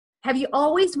Have you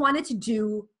always wanted to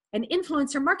do an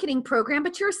influencer marketing program,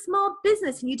 but you're a small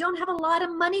business and you don't have a lot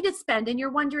of money to spend and you're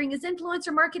wondering, is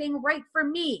influencer marketing right for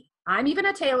me? I'm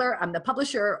Ivana Taylor. I'm the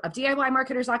publisher of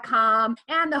DIYmarketers.com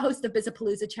and the host of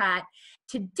Bizapalooza Chat.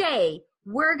 Today,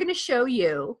 we're going to show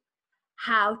you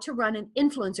how to run an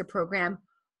influencer program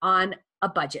on a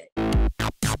budget.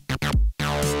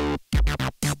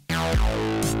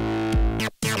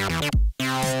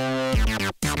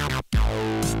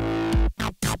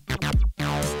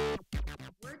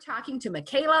 Talking to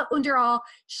Michaela Underdahl.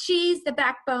 She's the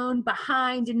backbone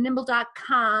behind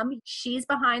Nimble.com. She's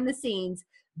behind the scenes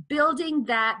building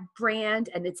that brand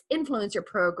and its influencer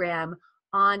program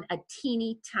on a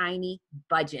teeny tiny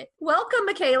budget. Welcome,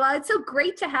 Michaela. It's so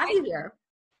great to have you here.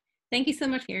 Thank you so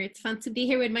much here. It's fun to be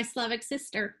here with my Slavic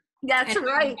sister. That's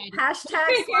right.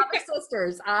 Hashtag Slavic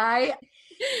sisters.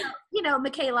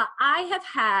 Michaela, I have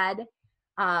had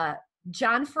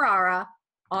John Ferrara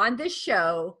on this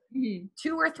show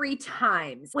 2 or 3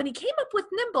 times. When he came up with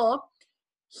Nimble,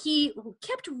 he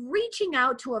kept reaching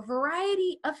out to a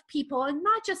variety of people and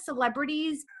not just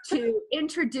celebrities to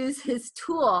introduce his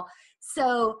tool.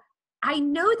 So I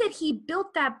know that he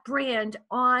built that brand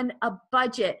on a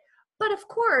budget, but of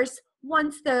course,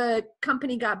 once the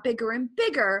company got bigger and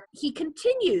bigger, he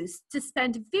continues to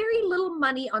spend very little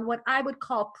money on what I would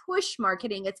call push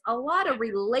marketing. It's a lot of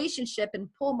relationship and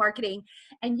pull marketing,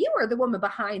 and you are the woman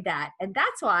behind that. And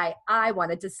that's why I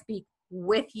wanted to speak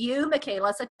with you,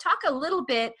 Michaela. So talk a little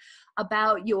bit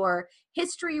about your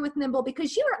history with Nimble,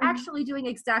 because you are actually doing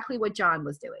exactly what John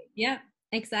was doing. Yeah,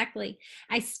 exactly.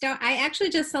 I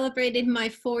actually just celebrated my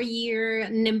 4-year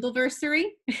Nimbleversary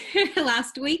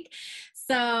last week.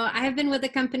 So I have been with the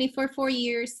company for 4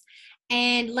 years.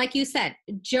 And like you said,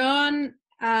 John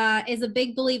is a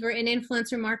big believer in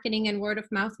influencer marketing and word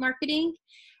of mouth marketing.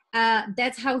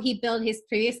 That's how he built his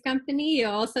previous company. You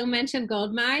also mentioned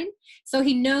Goldmine. So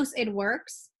he knows it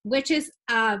works, which is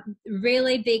a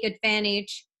really big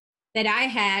advantage that I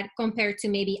had compared to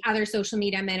maybe other social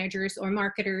media managers or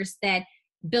marketers that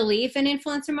believe in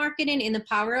influencer marketing, in the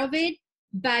power of it,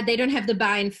 but they don't have the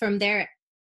buy-in from their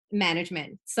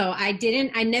management. So I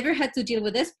never had to deal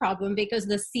with this problem because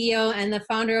the CEO and the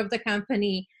founder of the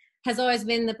company has always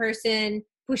been the person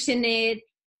pushing it,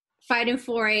 fighting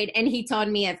for it, and he taught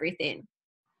me everything.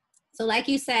 So like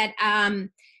you said,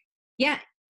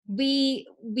 we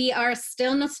are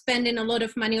still not spending a lot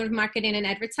of money on marketing and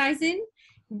advertising.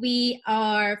 We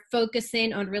are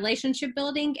focusing on relationship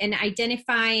building and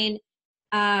identifying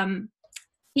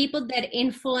people that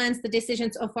influence the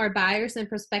decisions of our buyers and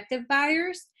prospective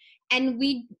buyers. And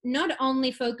we not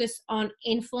only focus on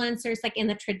influencers like in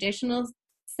the traditional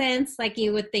sense, like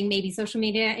you would think maybe social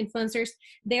media influencers,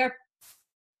 they're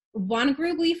one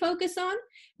group we focus on,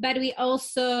 but we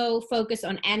also focus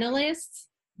on analysts,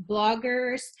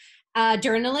 bloggers,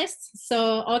 journalists,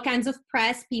 so all kinds of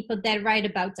press, people that write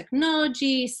about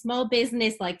technology, small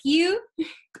business like you.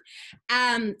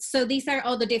 So these are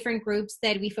all the different groups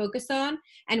that we focus on,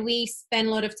 and we spend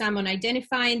a lot of time on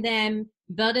identifying them,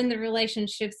 building the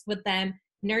relationships with them,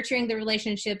 nurturing the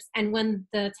relationships, and when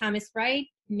the time is right,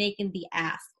 making the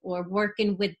ask or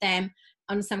working with them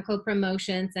on some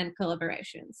co-promotions and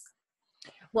collaborations.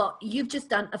 Well, you've just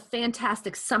done a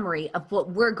fantastic summary of what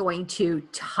we're going to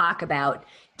talk about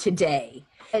today.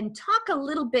 And talk a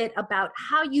little bit about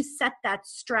how you set that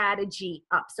strategy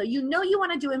up. So you know you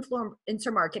want to do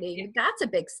influencer marketing. Yeah. That's a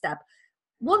big step.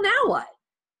 Well, now what?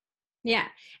 Yeah.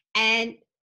 And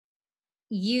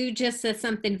you just said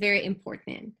something very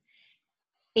important.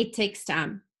 It takes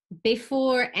time.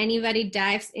 Before anybody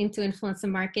dives into influencer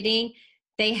marketing,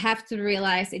 they have to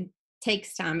realize it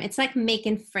takes time. It's like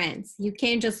making friends. You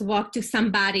can't just walk to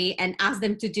somebody and ask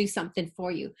them to do something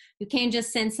for you. You can't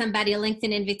just send somebody a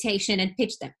LinkedIn invitation and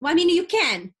pitch them. Well, I mean, you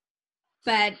can,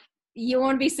 but you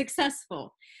won't be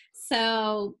successful.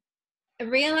 So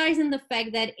realizing the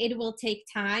fact that it will take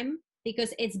time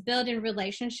because it's building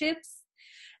relationships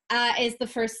is the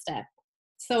first step.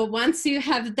 So once you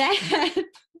have that,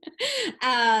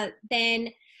 then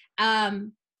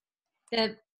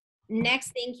the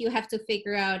next thing you have to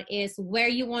figure out is where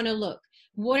you want to look.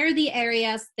 What are the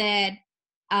areas that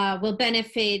will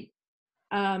benefit,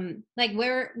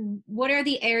 what are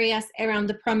the areas around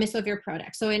the promise of your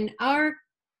product? So in our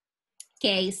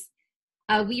case,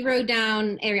 we wrote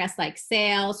down areas like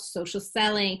sales, social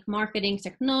selling, marketing,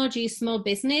 technology, small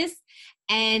business.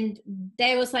 And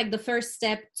that was like the first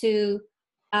step to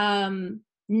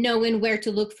knowing where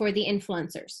to look for the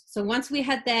influencers. So once we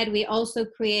had that, we also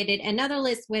created another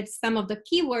list with some of the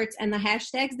keywords and the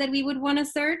hashtags that we would want to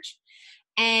search.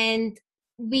 And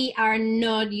we are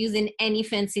not using any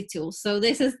fancy tools. So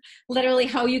this is literally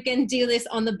how you can do this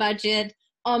on the budget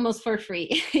almost for free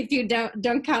if you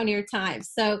don't count your time.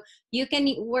 So you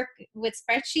can work with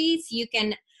spreadsheets. You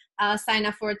can sign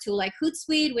up for a tool like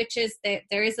Hootsuite, which is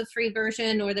there is a free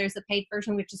version, or there's a paid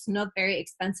version, which is not very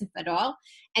expensive at all.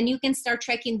 And you can start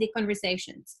tracking the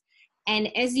conversations.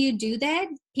 And as you do that,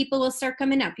 people will start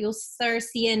coming up. You'll start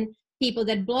seeing people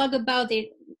that blog about it,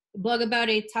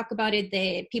 talk about it,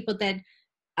 the people that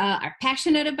are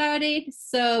passionate about it.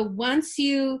 So once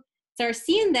you start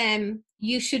seeing them,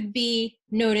 you should be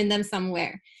noting them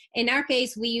somewhere. In our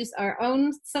case, we use our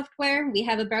own software. We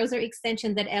have a browser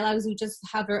extension that allows you just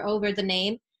hover over the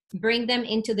name, bring them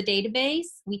into the database,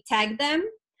 we tag them,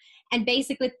 and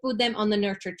basically put them on the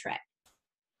nurture track.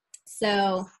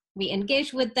 So we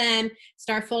engage with them,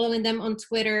 start following them on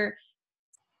Twitter,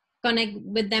 connect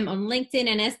with them on LinkedIn,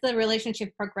 and as the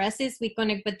relationship progresses, we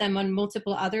connect with them on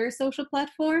multiple other social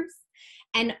platforms.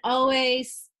 And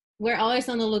we're always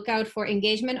on the lookout for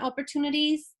engagement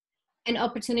opportunities and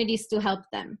opportunities to help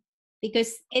them.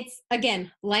 Because it's,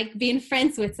 again, like being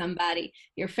friends with somebody.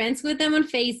 You're friends with them on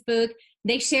Facebook,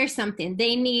 they share something,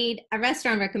 they need a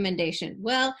restaurant recommendation.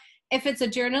 Well, if it's a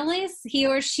journalist, he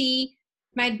or she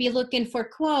might be looking for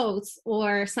quotes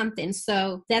or something.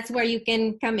 So that's where you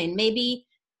can come in. Maybe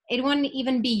it won't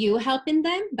even be you helping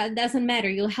them, but it doesn't matter.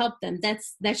 You'll help them.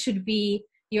 That should be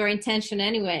your intention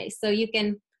anyway. So you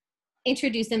can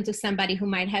introduce them to somebody who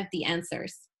might have the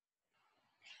answers.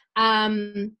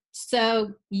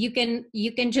 So you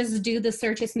can just do the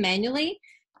searches manually,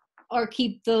 or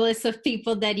keep the list of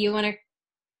people that you want to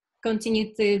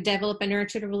continue to develop and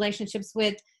nurture the relationships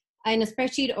with in a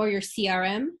spreadsheet or your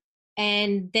CRM.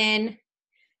 And then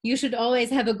you should always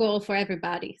have a goal for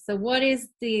everybody. So where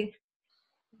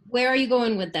are you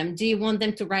going with them? Do you want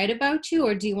them to write about you,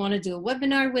 or do you want to do a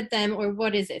webinar with them, or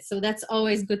what is it? So that's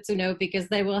always good to know, because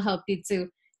they will help you to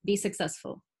be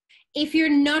successful. If you're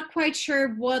not quite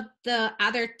sure what the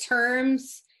other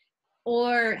terms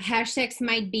or hashtags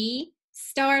might be,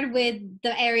 start with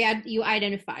the area you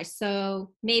identify.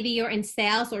 So maybe you're in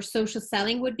sales or social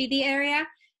selling would be the area.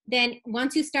 Then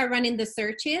once you start running the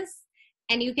searches,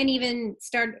 and you can even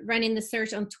start running the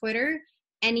search on Twitter,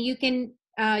 and you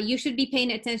should be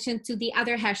paying attention to the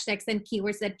other hashtags and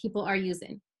keywords that people are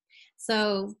using.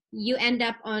 So you end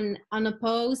up on a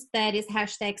post that is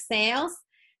hashtag sales.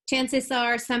 Chances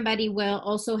are somebody will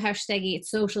also hashtag it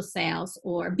social sales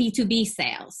or B2B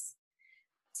sales.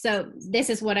 So this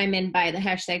is what I meant by the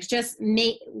hashtags.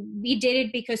 We did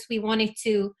it because we wanted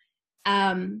to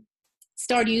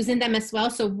start using them as well.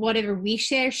 So whatever we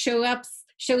share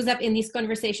shows up in these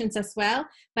conversations as well.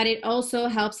 But it also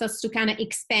helps us to kind of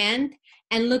expand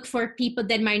and look for people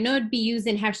that might not be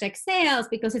using hashtag sales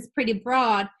because it's pretty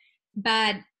broad,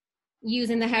 but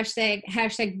using the hashtag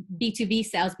B2B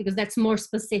sales because that's more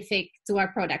specific to our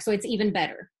product. So it's even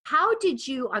better. How did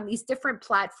you, on these different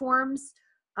platforms,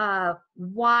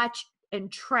 watch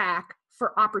and track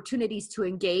for opportunities to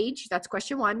engage? That's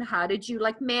question one. How did you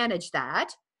manage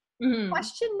that? Mm-hmm.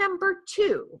 Question number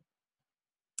two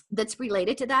that's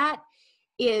related to that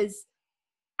is,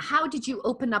 how did you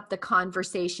open up the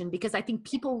conversation? Because I think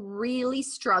people really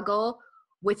struggle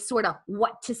with sort of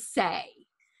what to say.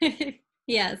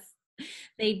 Yes,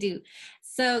 they do.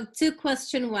 So to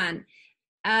question one,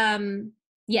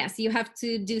 yes, you have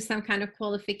to do some kind of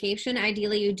qualification.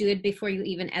 Ideally, you do it before you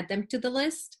even add them to the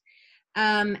list.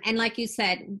 And like you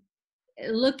said,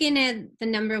 looking at the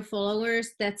number of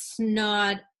followers, that's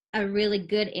not a really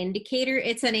good indicator.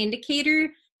 It's an indicator,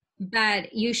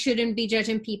 but you shouldn't be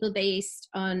judging people based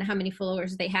on how many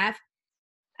followers they have.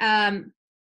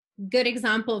 Good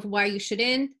example of why you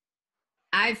shouldn't.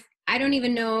 I don't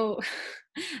even know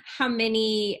how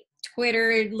many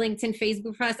Twitter, LinkedIn,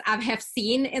 Facebook posts I have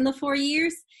seen in the 4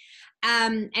 years.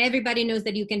 And everybody knows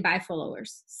that you can buy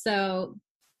followers. So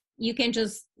you can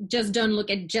just don't look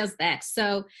at just that.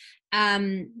 So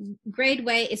great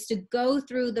way is to go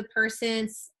through the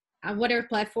person's whatever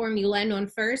platform you land on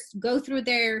first, go through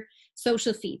their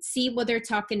social feed, see what they're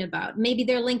talking about. Maybe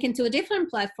they're linking to a different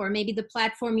platform. Maybe the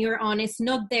platform you're on is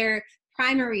not their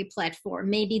primary platform.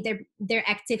 Maybe they're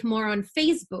active more on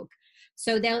Facebook.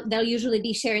 So they'll usually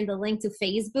be sharing the link to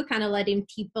Facebook, kind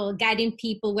of guiding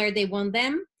people where they want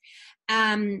them.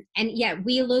 And yeah,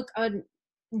 we look on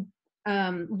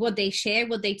what they share,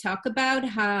 what they talk about,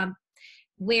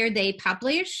 where they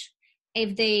publish,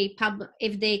 if they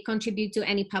contribute to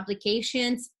any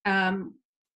publications,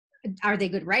 are they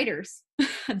good writers?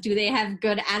 Do they have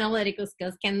good analytical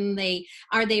skills?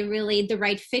 Are they really the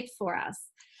right fit for us?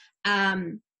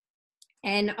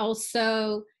 And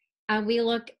also we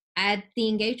look at the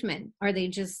engagement. Are they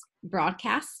just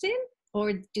broadcasting,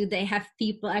 or do they have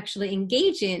people actually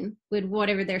engaging with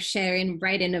whatever they're sharing,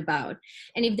 writing about?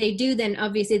 And if they do, then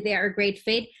obviously they are a great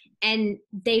fit. And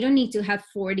they don't need to have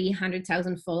 40,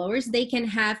 100,000 followers. They can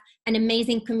have an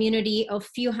amazing community of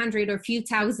few hundred or few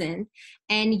thousand.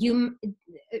 And you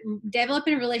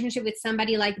developing a relationship with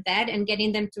somebody like that and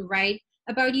getting them to write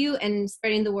about you and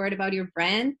spreading the word about your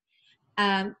brand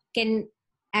can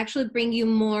actually bring you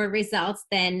more results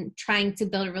than trying to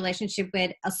build a relationship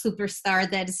with a superstar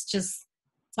that is just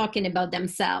talking about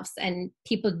themselves. And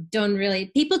people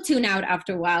tune out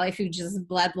after a while if you just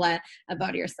blah blah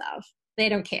about yourself. They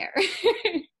don't care.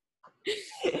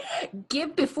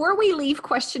 Before we leave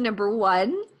question number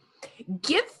 1,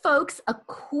 give folks a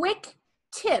quick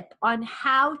tip on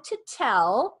how to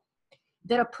tell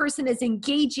that a person is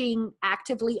engaging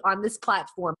actively on this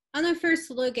platform. On the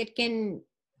first look, it can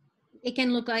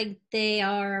look like they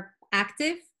are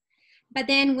active, but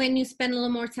then when you spend a little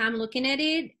more time looking at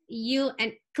it,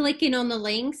 and clicking on the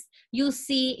links, you'll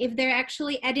see if they're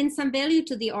actually adding some value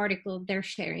to the article they're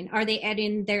sharing. Are they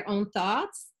adding their own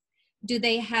thoughts? Do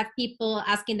they have people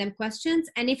asking them questions?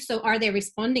 And if so, are they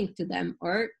responding to them,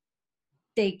 or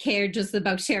they care just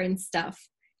about sharing stuff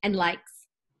and likes?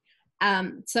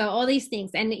 So all these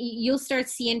things, and you'll start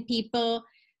seeing people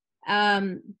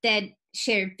that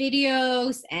share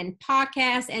videos and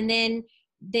podcasts, and then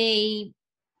they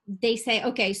say,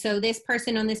 okay, so this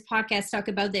person on this podcast talk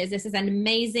about this. This is an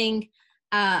amazing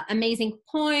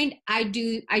point. I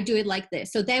do it like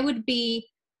this. So that would be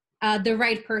the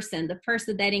right person, the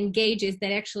person that engages,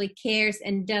 that actually cares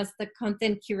and does the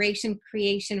content creation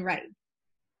right.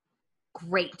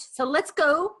 Great. So let's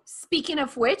go. Speaking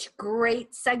of which,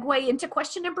 great segue into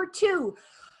question number 2.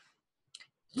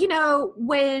 You know,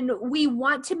 when we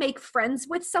want to make friends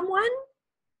with someone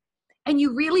and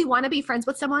you really want to be friends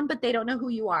with someone, but they don't know who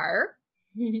you are,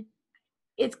 you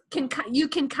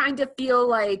can kind of feel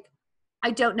like,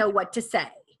 I don't know what to say.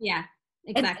 Yeah,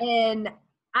 exactly. And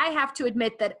I have to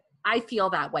admit that I feel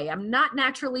that way. I'm not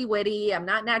naturally witty. I'm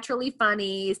not naturally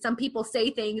funny. Some people say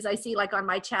things I see like on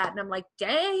my chat and I'm like,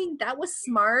 dang, that was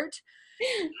smart.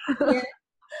 Yeah.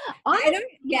 Honestly,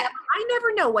 I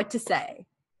never know what to say.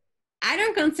 I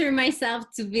don't consider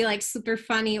myself to be like super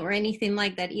funny or anything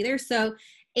like that either. So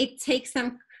it takes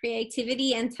some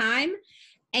creativity and time.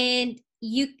 And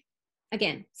you,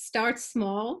 again, start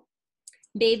small,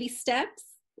 baby steps.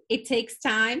 It takes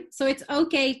time. So it's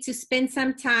okay to spend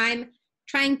some time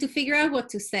trying to figure out what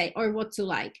to say or what to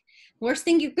like. Worst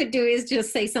thing you could do is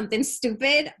just say something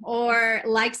stupid or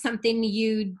like something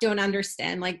you don't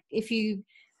understand. Like if you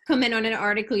comment on an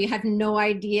article you have no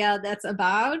idea that's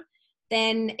about,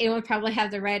 then it will probably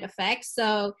have the right effect.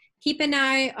 So keep an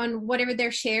eye on whatever they're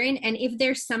sharing. And if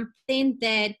there's something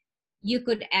that you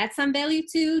could add some value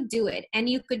to, do it. And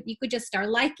you could just start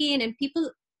liking, and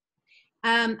people,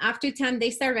 after time, they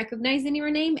start recognizing your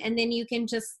name, and then you can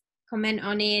just comment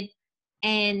on it.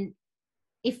 And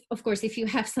if you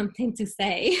have something to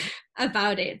say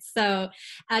about it. So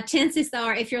chances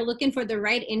are, if you're looking for the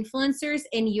right influencers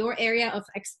in your area of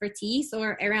expertise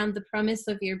or around the promise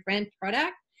of your brand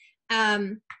product,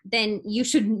 then you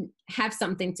should have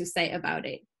something to say about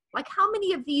it. Like, how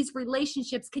many of these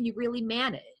relationships can you really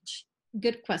manage?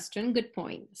 Good question. Good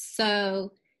point.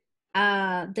 So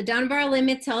the Dunbar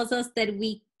limit tells us that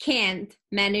we can't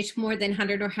manage more than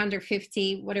 100 or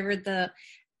 150, whatever the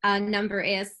number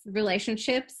is,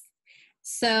 relationships.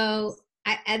 So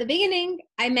at the beginning,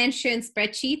 I mentioned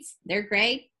spreadsheets. They're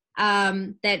great.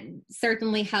 That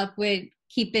certainly help with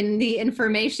keeping the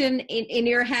information in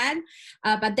your head.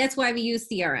 But that's why we use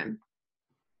CRM,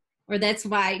 or that's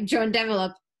why John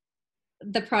developed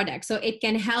the product. So it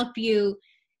can help you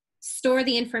store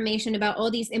the information about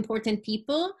all these important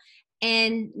people,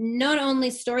 and not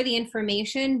only store the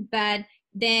information, but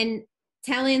then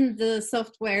telling the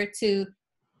software to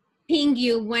ping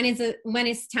you when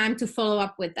it's time to follow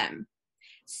up with them.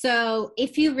 So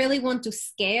if you really want to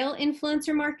scale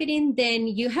influencer marketing, then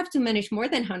you have to manage more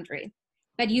than 100.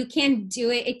 But you can do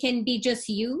it. It can be just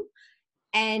you,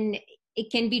 and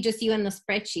it can be just you in the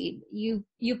spreadsheet.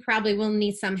 You probably will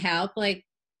need some help, like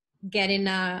getting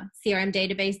a CRM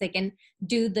database that can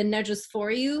do the nudges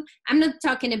for you. I'm not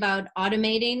talking about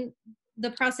automating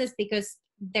the process, because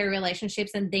they're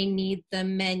relationships and they need the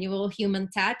manual human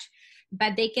touch,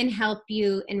 but they can help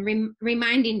you in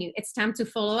reminding you it's time to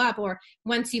follow up. Or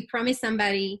once you promise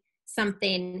somebody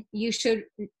something, you should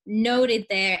note it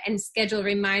there and schedule a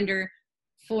reminder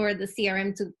for the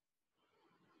CRM to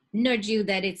nudge you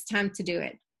that it's time to do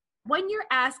it. When you're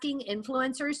asking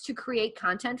influencers to create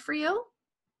content for you,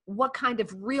 what kind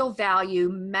of real value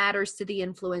matters to the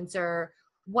influencer?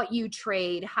 what you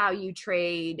trade, how you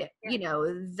trade, Yeah. you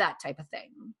know, that type of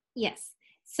thing. Yes.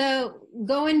 So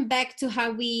going back to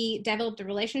how we develop the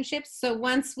relationships. So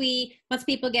once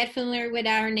people get familiar with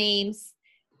our names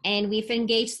and we've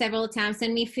engaged several times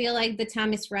and we feel like the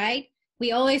time is right,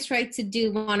 we always try to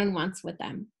do one-on-ones with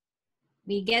them.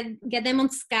 We get them on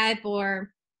Skype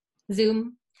or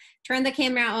Zoom, turn the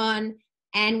camera on,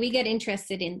 and we get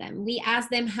interested in them. We ask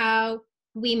them how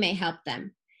we may help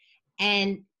them.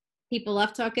 And people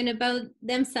love talking about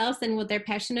themselves and what they're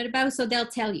passionate about, so they'll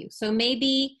tell you. So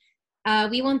maybe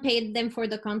we won't pay them for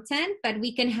the content, but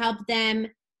we can help them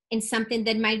in something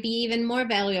that might be even more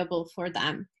valuable for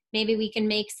them. Maybe we can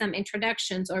make some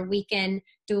introductions, or we can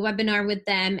do a webinar with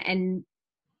them and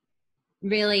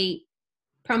really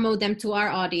promote them to our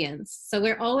audience. So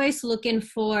we're always looking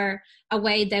for a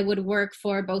way that would work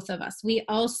for both of us. We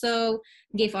also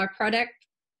give our product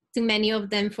to many of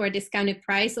them for a discounted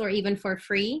price or even for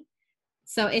free.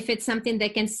 So if it's something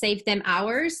that can save them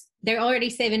hours, they're already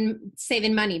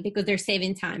saving money because they're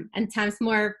saving time, and time's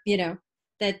more, you know,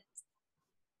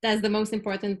 that's the most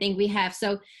important thing we have.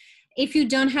 So if you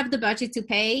don't have the budget to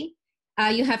pay,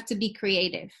 you have to be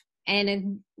creative. And a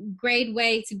great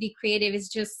way to be creative is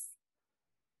just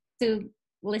to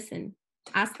listen,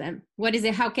 ask them, what is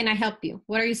it? How can I help you?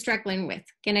 What are you struggling with?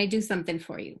 Can I do something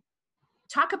for you?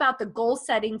 Talk about the goal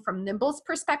setting from Nimble's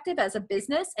perspective as a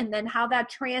business, and then how that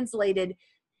translated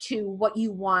to what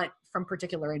you want from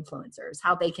particular influencers,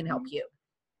 how they can help you.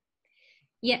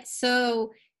 Yes,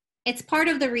 so it's part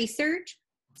of the research.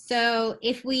 So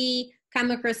if we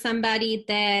come across somebody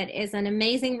that is an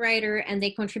amazing writer and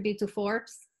they contribute to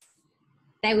Forbes,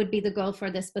 that would be the goal for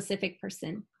the specific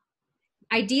person.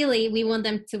 Ideally, we want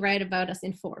them to write about us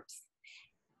in Forbes.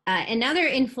 Another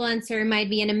influencer might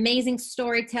be an amazing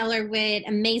storyteller with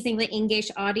amazingly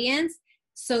engaged audience.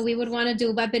 So we would want to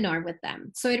do a webinar with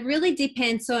them. So it really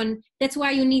depends on, that's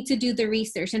why you need to do the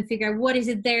research and figure out what is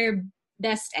it they're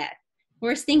best at.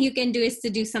 Worst thing you can do is to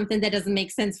do something that doesn't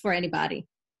make sense for anybody.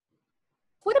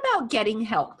 What about getting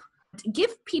help?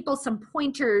 Give people some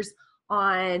pointers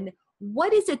on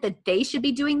what is it that they should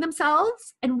be doing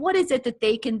themselves, and what is it that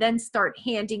they can then start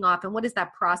handing off, and what does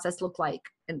that process look like?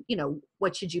 And, you know,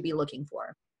 what should you be looking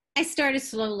for? I started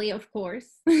slowly, of course.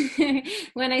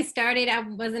 When I started, I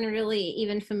wasn't really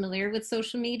even familiar with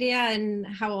social media and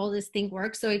how all this thing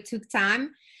works. So it took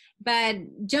time. But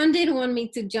John did want me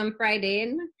to jump right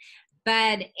in.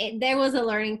 But there was a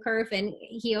learning curve. And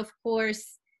he, of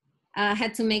course,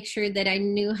 had to make sure that I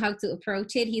knew how to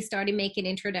approach it. He started making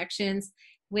introductions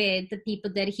with the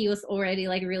people that he was already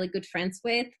like really good friends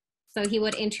with. So he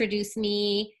would introduce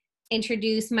me,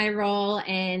 introduce my role,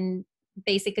 and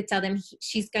basically tell them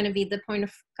she's going to be the point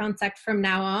of contact from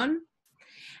now on.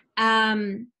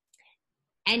 And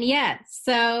yeah,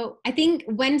 so I think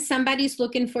when somebody's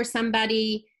looking for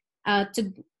somebody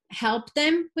to help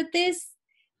them with this,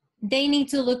 they need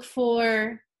to look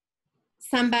for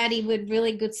somebody with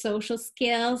really good social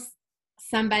skills,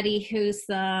 somebody who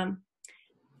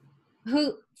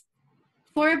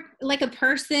for like a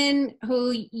person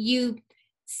who you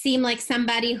seem like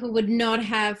somebody who would not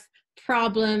have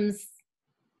problems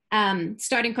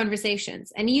starting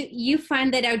conversations, and you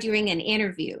find that out during an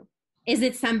interview. Is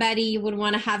it somebody you would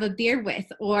want to have a beer with,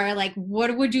 or like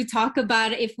what would you talk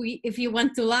about if you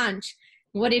went to lunch?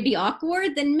 Would it be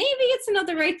awkward? Then maybe it's not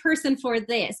the right person for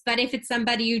this. But if it's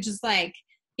somebody you just like,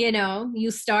 you know,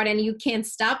 you start and you can't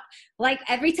stop. Like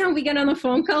every time we get on a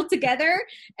phone call together,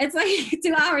 it's like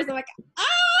 2 hours. I'm like,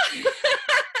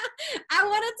 I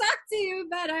want to talk to you,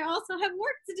 but I also have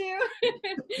work to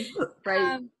do.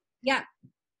 Right. Yeah.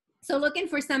 So looking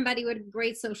for somebody with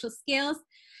great social skills,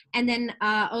 and then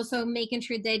also making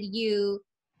sure that you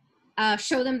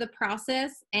show them the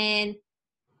process and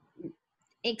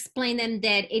explain them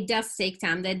that it does take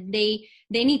time, that they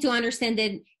need to understand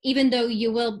that even though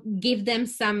you will give them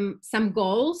some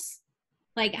goals,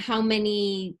 like how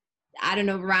many, I don't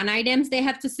know, run items they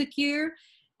have to secure,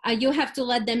 you have to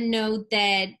let them know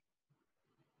that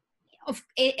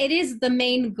it is the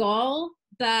main goal,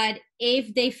 but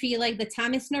if they feel like the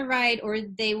time is not right, or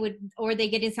they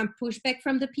get in some pushback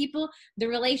from the people, the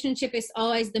relationship is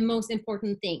always the most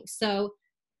important thing. So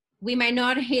we might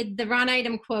not hit the run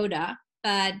item quota,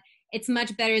 but it's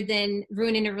much better than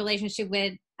ruining a relationship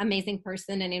with amazing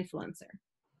person and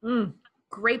influencer.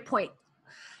 Great point.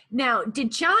 Now,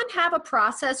 did John have a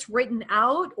process written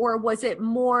out, or was it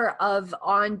more of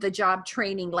on the job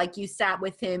training? Like you sat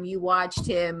with him, you watched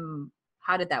him.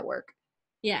 How did that work?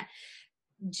 Yeah.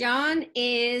 John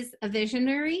is a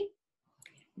visionary,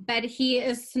 but he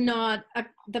is not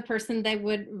the person that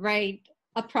would write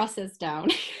a process down.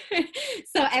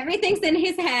 So everything's in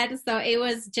his head. So it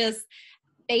was just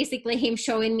basically him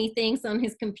showing me things on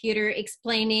his computer,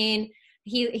 explaining.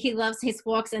 He loves his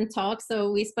walks and talks.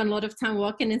 So we spent a lot of time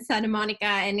walking in Santa Monica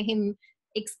and him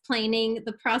explaining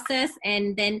the process.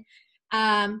 And then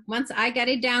once I got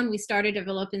it down, we started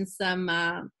developing some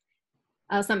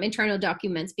internal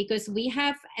documents, because we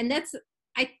have, and that's,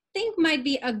 I think might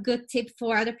be a good tip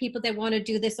for other people that want to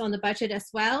do this on the budget as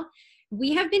well.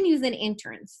 We have been using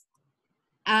interns.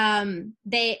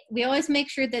 We always make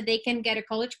sure that they can get a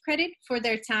college credit for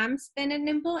their time spent at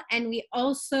Nimble. And we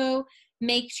also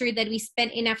make sure that we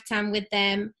spend enough time with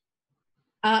them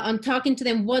on talking to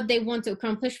them what they want to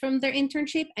accomplish from their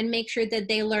internship, and make sure that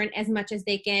they learn as much as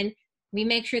they can. We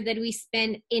make sure that we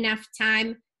spend enough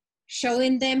time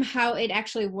showing them how it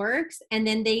actually works, and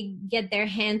then they get their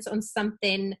hands on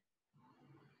something.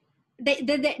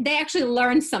 They actually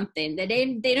learn something. That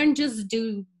they don't just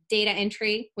do data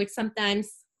entry, which sometimes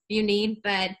you need,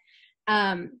 but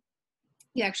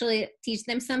you actually teach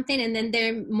them something, and then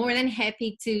they're more than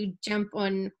happy to jump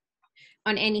on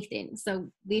anything.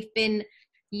 So we've been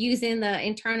using the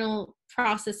internal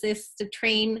processes to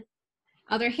train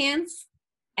other hands,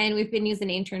 and we've been using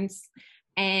interns,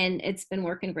 and it's been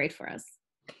working great for us.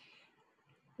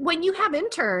 When you have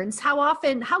interns, how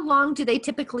long do they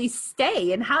typically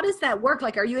stay, and how does that work?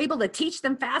 Like, are you able to teach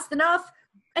them fast enough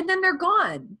and then they're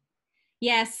gone?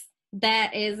 Yes,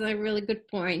 that is a really good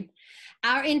point.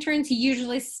 Our interns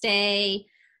usually stay,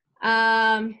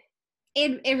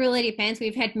 it really depends.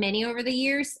 We've had many over the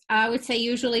years. I would say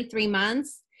usually 3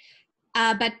 months.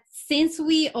 But since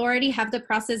we already have the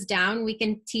process down, we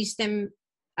can teach them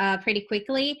pretty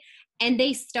quickly. And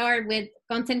they start with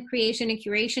content creation and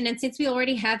curation. And since we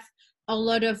already have a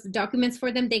lot of documents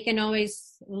for them, they can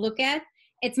always look at.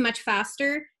 It's much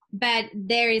faster, but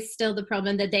there is still the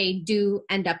problem that they do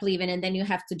end up leaving, and then you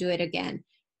have to do it again.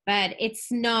 But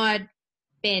it's not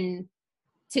been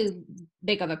too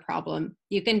big of a problem.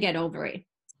 You can get over it.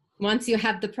 Once you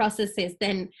have the processes,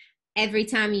 then every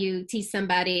time you teach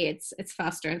somebody, it's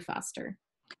faster and faster.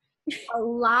 A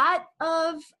lot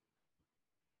of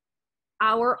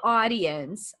our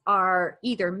audience are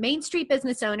either Main Street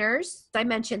business owners. As I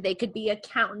mentioned, they could be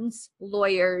accountants,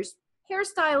 lawyers,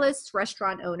 hairstylists,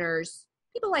 restaurant owners,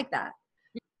 people like that.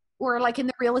 Or like in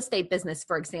the real estate business,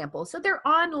 for example. So they're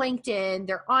on LinkedIn,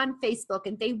 they're on Facebook,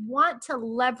 and they want to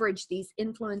leverage these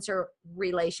influencer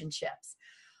relationships.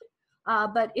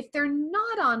 But if they're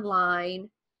not online,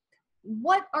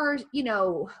 what are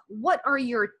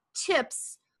your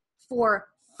tips for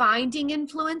finding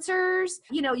influencers?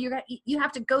 You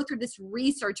have to go through this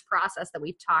research process that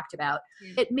we've talked about.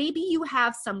 It maybe you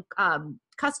have some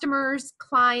customers,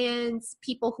 clients,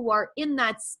 people who are in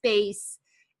that space,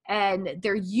 and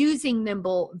they're using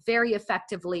Nimble very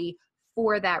effectively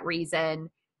for that reason.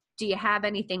 Do you have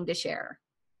anything to share?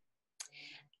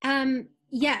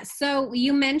 Yeah. So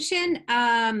you mentioned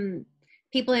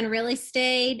people in real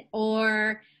estate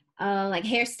or like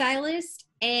hairstylists,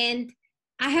 and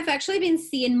I have actually been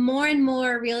seeing more and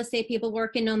more real estate people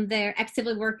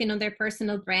actively working on their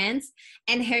personal brands,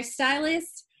 and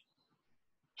hairstylists.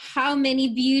 How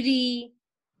many beauty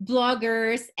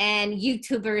bloggers and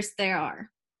YouTubers there are.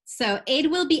 So it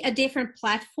will be a different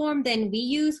platform than we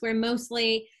use. We're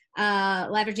mostly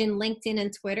leveraging LinkedIn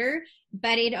and Twitter,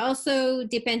 but it also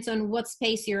depends on what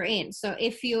space you're in. So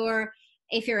if you're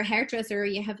a hairdresser,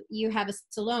 you have a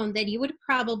salon, then you would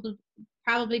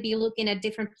probably be looking at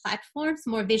different platforms,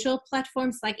 more visual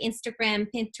platforms like Instagram,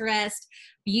 Pinterest,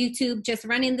 YouTube, just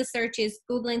running the searches,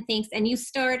 Googling things, and you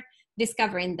start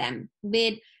discovering them.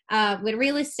 With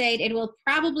real estate, it will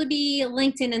probably be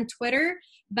LinkedIn and Twitter,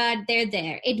 but they're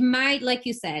there. It might, like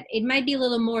you said, it might be a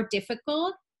little more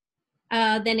difficult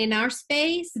than in our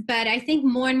space, but I think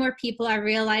more and more people are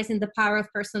realizing the power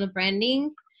of personal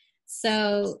branding.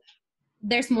 So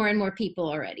there's more and more people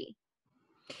already.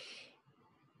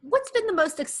 What's been the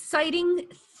most exciting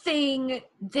thing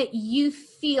that you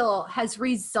feel has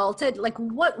resulted? Like,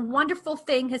 what wonderful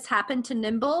thing has happened to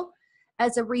Nimble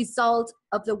as a result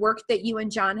of the work that you and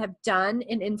John have done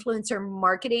in influencer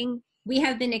marketing? We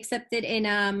have been accepted in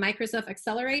a Microsoft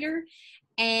Accelerator,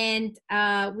 and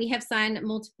we have signed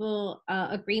multiple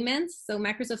agreements. So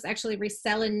Microsoft's actually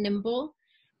reselling Nimble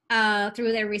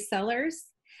through their resellers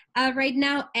right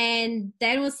now. And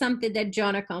that was something that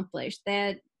John accomplished.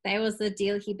 That was the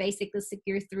deal he basically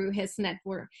secured through his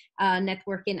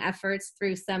networking efforts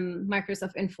through some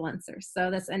Microsoft influencers.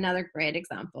 So that's another great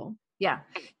example. Yeah.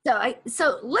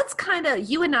 So let's kind of,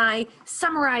 you and I,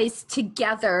 summarize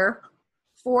together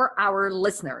for our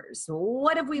listeners.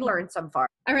 What have we learned so far?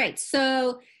 All right.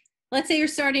 So let's say you're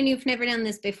starting, you've never done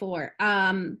this before.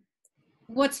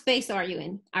 What space are you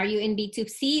in? Are you in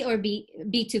B2C or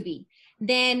B2B?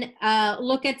 Then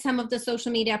look at some of the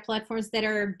social media platforms that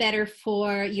are better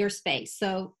for your space.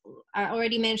 So I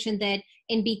already mentioned that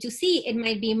in B2C, it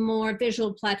might be more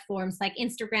visual platforms like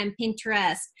Instagram,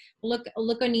 Pinterest. Look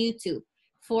on YouTube.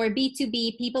 For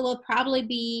B2B, people will probably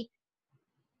be,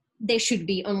 they should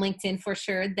be on LinkedIn for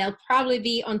sure. They'll probably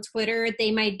be on Twitter.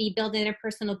 They might be building their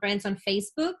personal brands on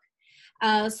Facebook.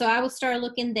 So I will start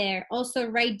looking there. Also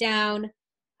write down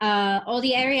all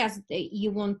the areas that you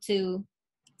want to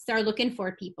start looking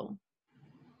for people.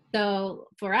 So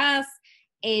for us,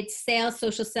 it's sales,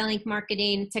 social selling,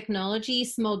 marketing, technology,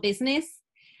 small business,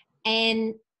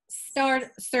 and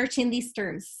start searching these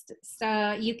terms.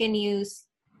 So you can use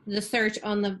the search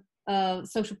on the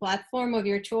social platform of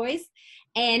your choice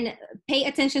and pay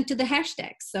attention to the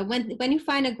hashtags. So when you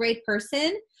find a great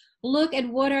person, look at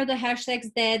what are the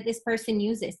hashtags that this person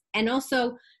uses. And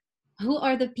also, who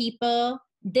are the people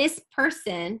this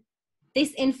person,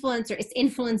 this influencer is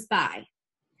influenced by.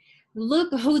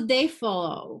 Look who they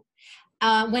follow.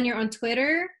 When you're on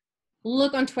Twitter,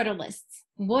 look on Twitter lists.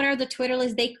 What are the Twitter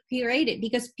lists they curated?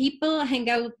 Because people hang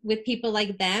out with people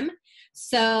like them.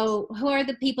 So who are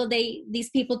the people these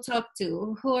people talk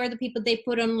to? Who are the people they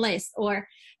put on lists? Or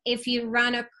if you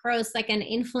run across like an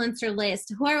influencer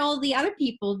list, who are all the other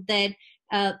people that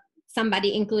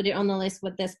somebody included on the list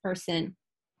with this person?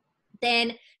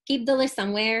 Then keep the list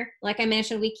somewhere. Like I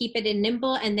mentioned, we keep it in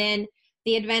Nimble, and then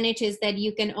the advantage is that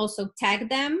you can also tag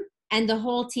them and the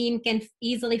whole team can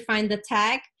easily find the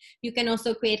tag. You can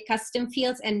also create custom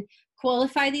fields and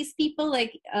qualify these people.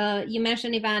 Like you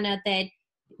mentioned, Ivana, that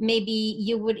maybe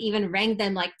you would even rank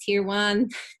them like tier 1,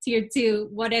 tier 2,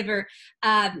 whatever.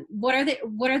 What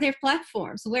are their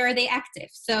platforms? Where are they active?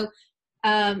 So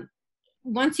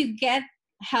once you get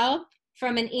help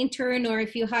from an intern, or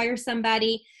if you hire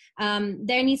somebody,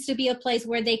 there needs to be a place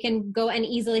where they can go and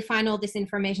easily find all this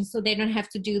information so they don't have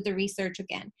to do the research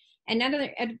again.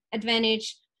 Another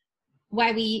advantage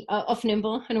why we of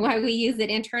Nimble and why we use it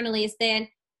internally is that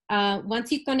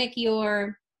once you connect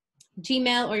your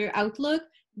Gmail or your Outlook,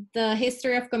 the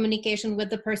history of communication with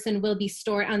the person will be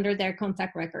stored under their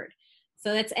contact record.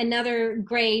 So that's another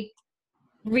great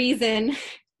reason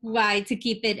why to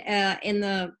keep it in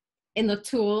the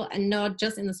tool and not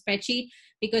just in the spreadsheet,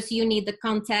 because you need the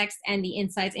context and the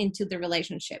insights into the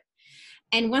relationship.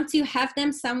 And once you have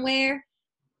them somewhere,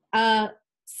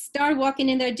 start walking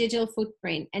in their digital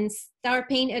footprint and start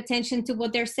paying attention to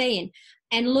what they're saying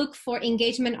and look for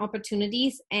engagement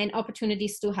opportunities and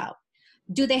opportunities to help.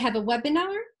 Do they have a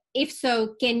webinar? If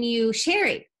so, can you share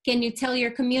it? Can you tell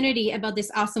your community about this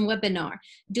awesome webinar?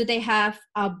 Do they have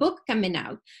a book coming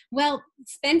out? Well,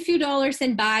 spend a few dollars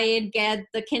and buy it, get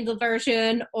the Kindle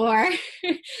version, or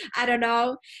I don't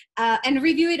know, and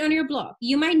review it on your blog.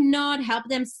 You might not help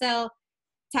them sell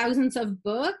thousands of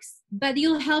books, but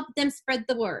you'll help them spread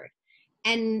the word.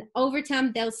 And over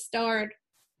time, they'll start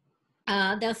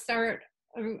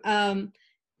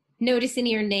noticing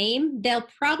your name. They'll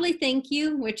probably thank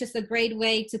you, which is a great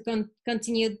way to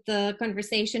continue the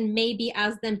conversation. Maybe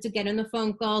ask them to get on a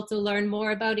phone call to learn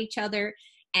more about each other,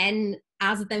 and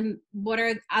ask them what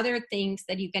are other things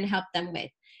that you can help them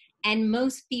with. And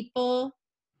most people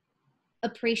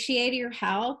appreciate your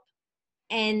help,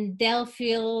 and they'll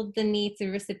feel the need to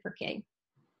reciprocate,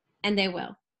 and they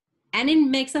will. And it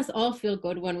makes us all feel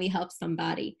good when we help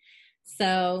somebody.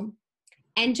 So,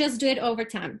 and just do it over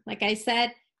time. Like I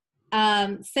said,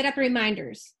 set up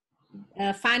reminders.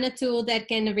 Find a tool that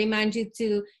can remind you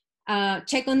to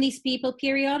check on these people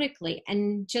periodically,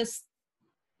 and just,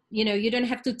 you don't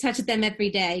have to touch them every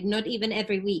day, not even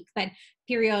every week, but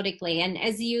periodically. And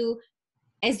as you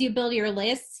build your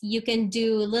lists, you can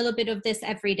do a little bit of this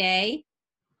every day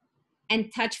and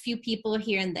touch few people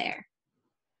here and there.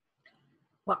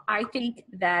 Well, I think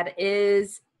that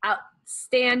is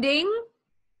outstanding.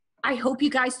 I hope you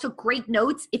guys took great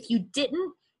notes. If you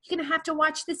didn't, you're going to have to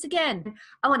watch this again.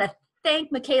 I want to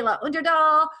thank Michaela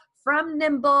Underdahl from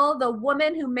Nimble, the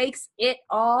woman who makes it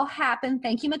all happen.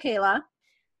 Thank you, Michaela.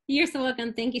 You're so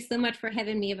welcome. Thank you so much for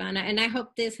having me, Ivana. And I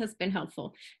hope this has been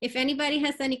helpful. If anybody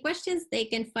has any questions, they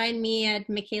can find me at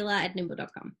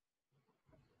michaela@nimble.com.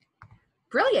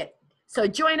 Brilliant. So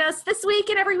join us this week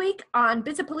and every week on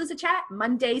Bizapalooza Chat,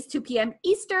 Mondays, 2 p.m.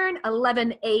 Eastern,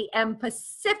 11 a.m.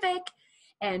 Pacific,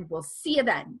 and we'll see you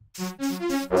then.